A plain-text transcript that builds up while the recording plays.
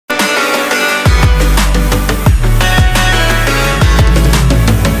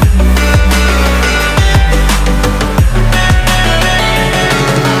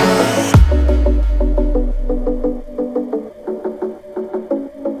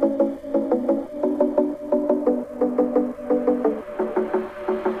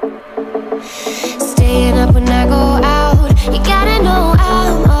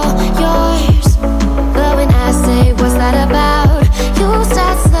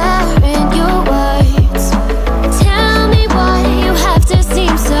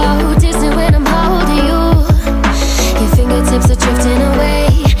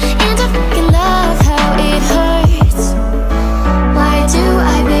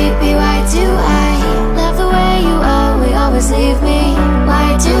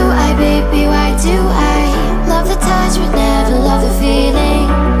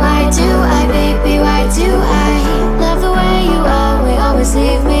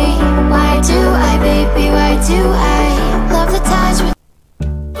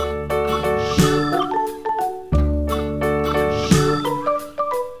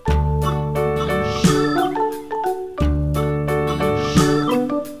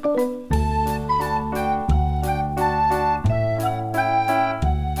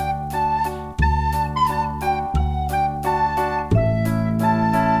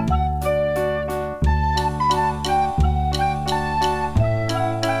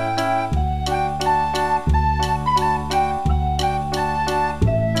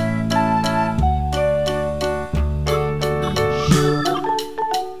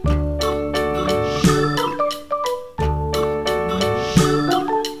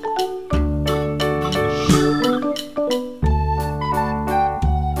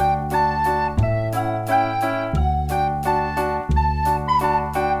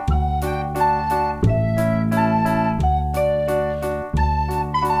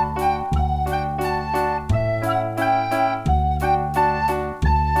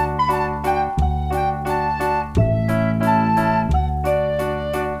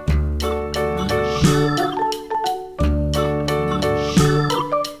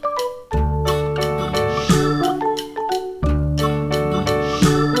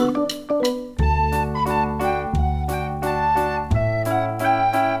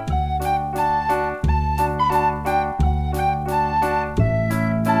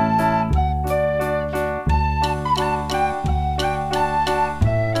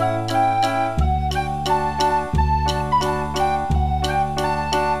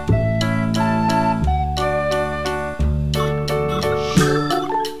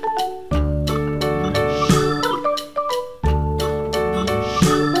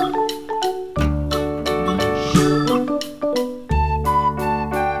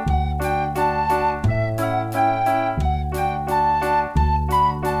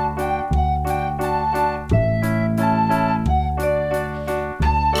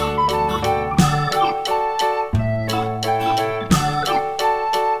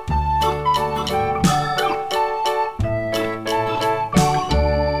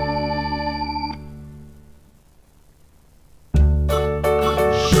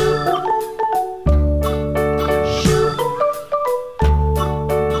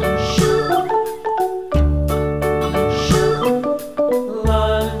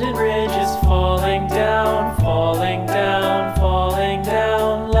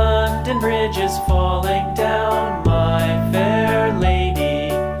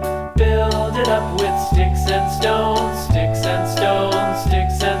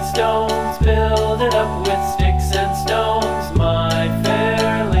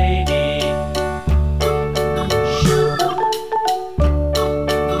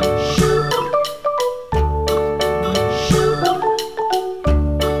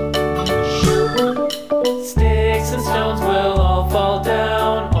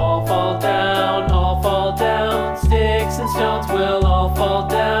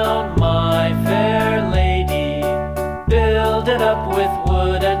with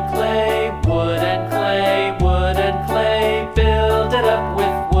wood and clay, wood and clay, wood and clay. Build it up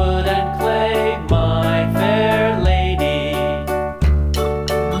with wood and clay, my fair lady.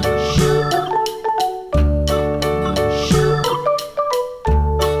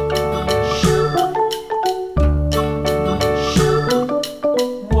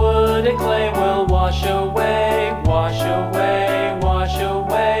 Wood and clay will wash away, wash away, wash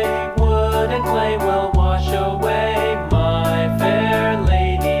away. Wood and clay will wash away, my fair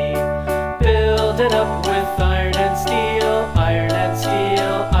lady. Build it up with iron and steel, iron and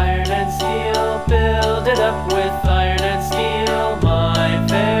steel, iron and steel. Build it up with iron and steel, my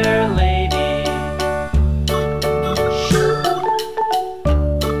fair lady.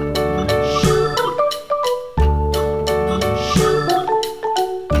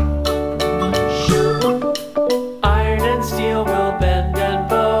 Iron and steel will bend and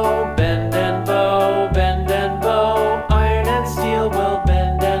bow, bend and bow, bend and bow. Iron and steel will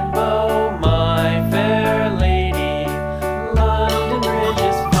bend and bow, my fair lady. London Bridge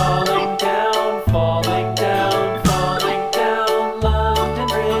is falling down, falling down, falling down. London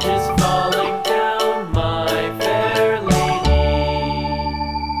Bridge is falling down, my fair lady.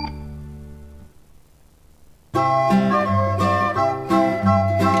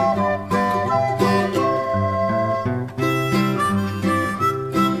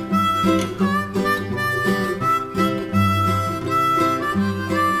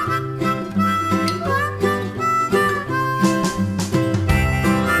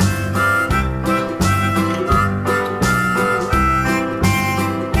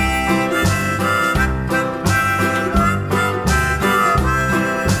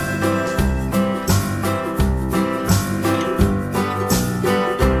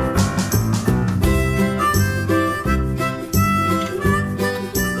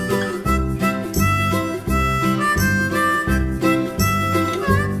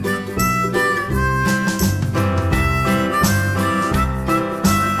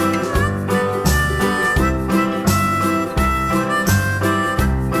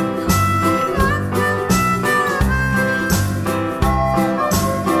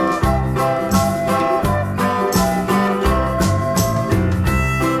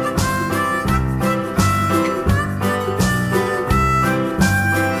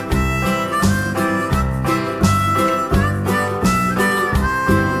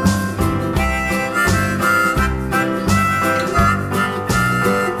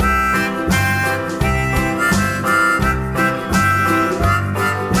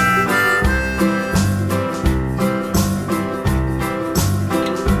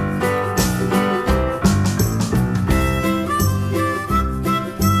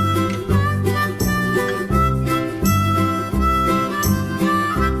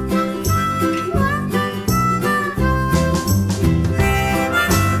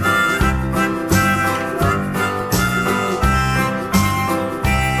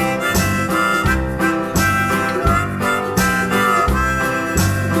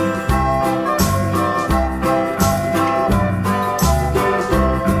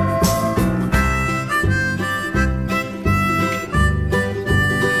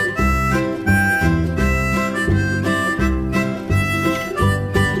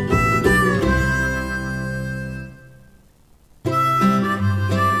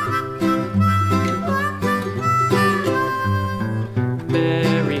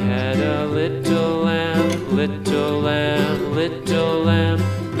 Mary had a little lamb, little lamb, little lamb.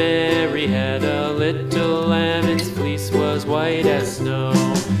 Mary had a little lamb, its fleece was white as snow.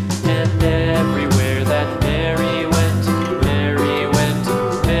 And everywhere that Mary went, Mary went,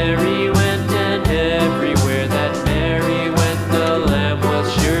 Mary went. And everywhere that Mary went, the lamb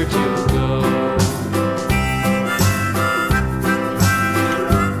was sure to go.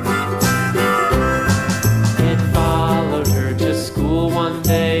 It followed her to school one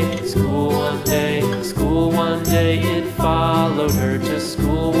day, school one day, school one day. It followed her to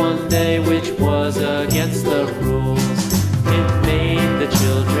school one day, which was against the rules. It made the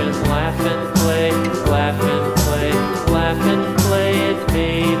children laugh and play, laugh and play, laugh and play. It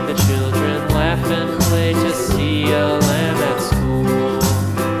made the children laugh and play to see a lamb at school.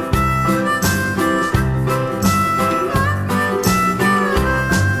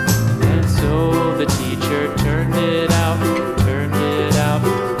 And so the teacher turned it out, turned it out,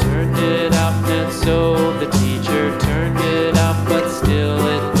 turned it out. And so the teacher turned it out, but still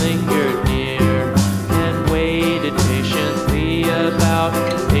it lingered near and waited patiently about,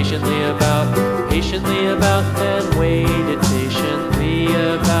 patiently about, patiently about, and waited patiently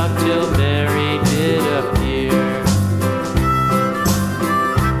about till Mary did appear.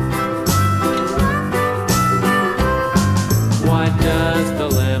 Why does does the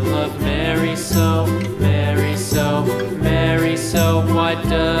lamb love Mary so? Mary so, Mary so. Why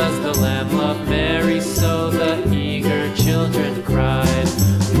does the lamb love Mary so? The eager children cried.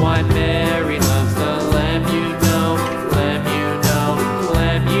 Why Mary loves the lamb, you know, lamb, you know,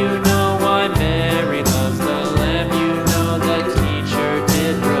 lamb, you know. Why Mary loves the lamb, you know, the teacher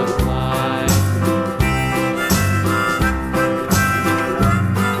did reply.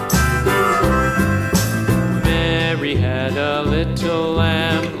 Mary had a little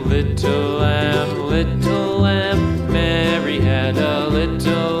lamb, little lamb, little lamb. Mary had a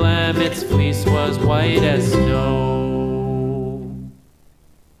little lamb, its fleece was white as snow.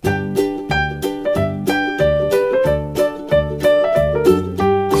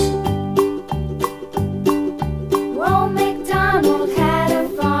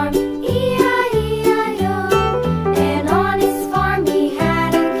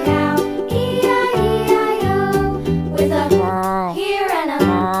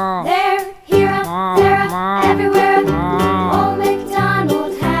 Everywhere. Old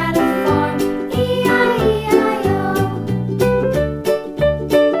MacDonald had a farm, E-I-E-I-O.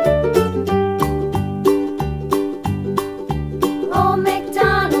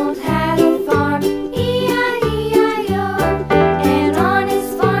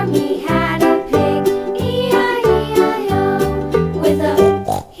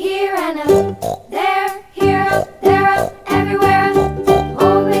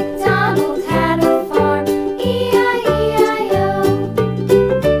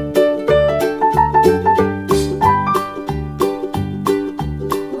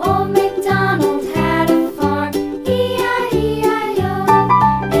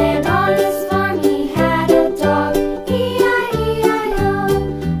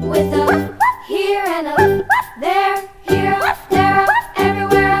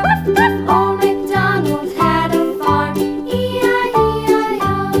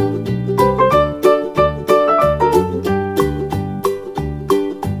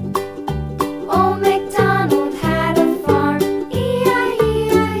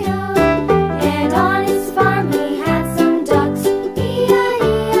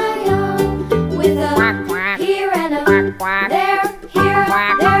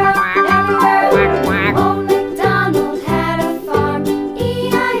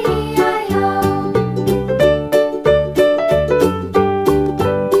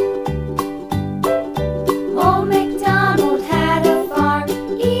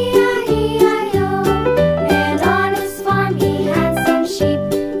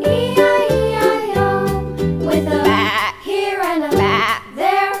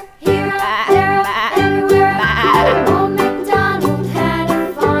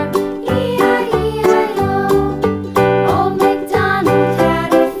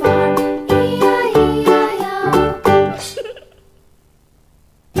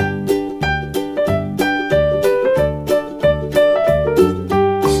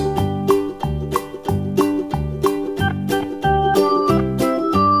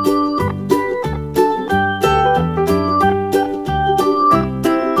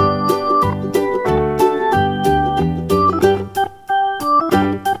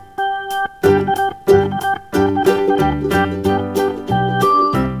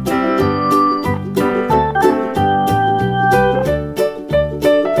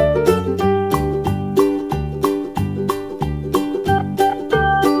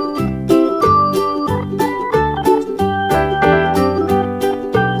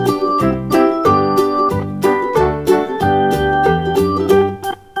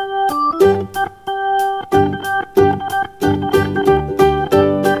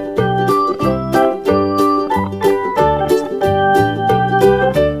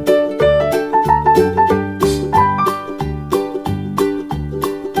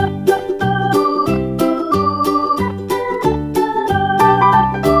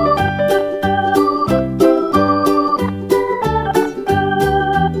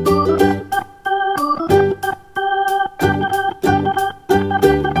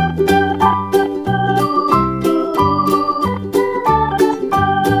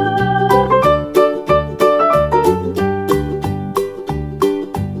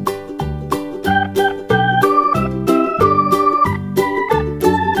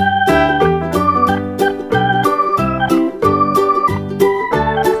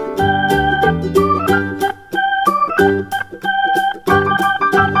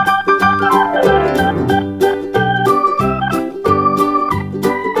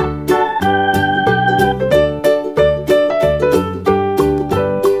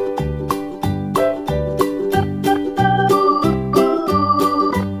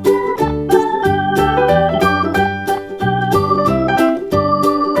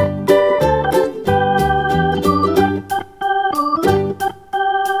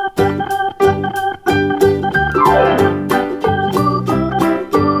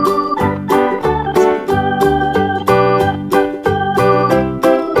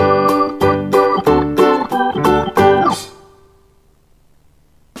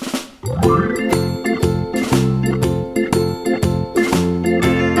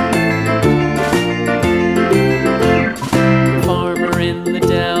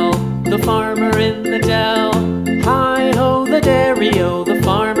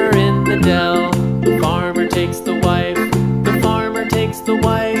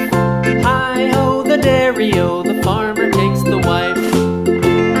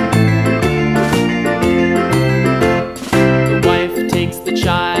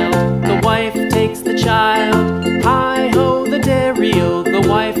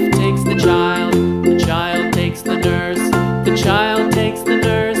 takes the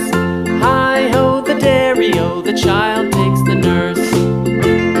nurse. Hi-ho, the dairy-o, the child takes the nurse.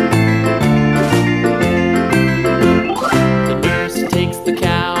 The nurse takes the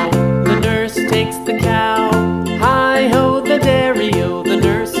cow, the nurse takes the cow. Hi-ho, the dairy-o, the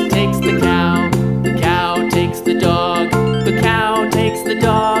nurse takes the cow. The cow takes the dog, the cow takes the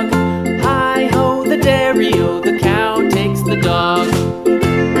dog. Hi-ho, the dairy-o, the cow takes the dog.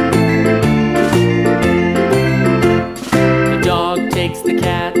 The dog takes the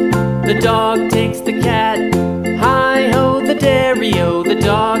cat, the dog takes the cat. Hi-ho, the dairy-o, the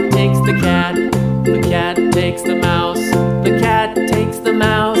dog takes the cat. The cat takes the mouse, the cat takes the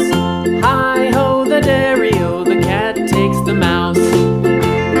mouse. Hi-ho, the dairy-o, the cat takes the mouse.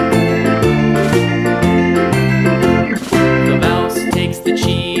 The mouse takes the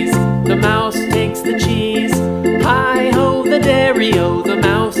cheese, the mouse takes the cheese. Hi-ho, the dairy-o, the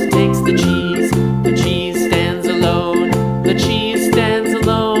mouse takes the cheese. The cheese stands alone, the cheese stands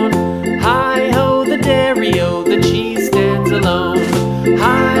alone. Hi-ho, the dairy-o, the cheese stands alone.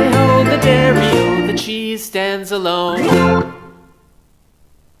 Hi-ho, the dairy-o, the cheese stands alone.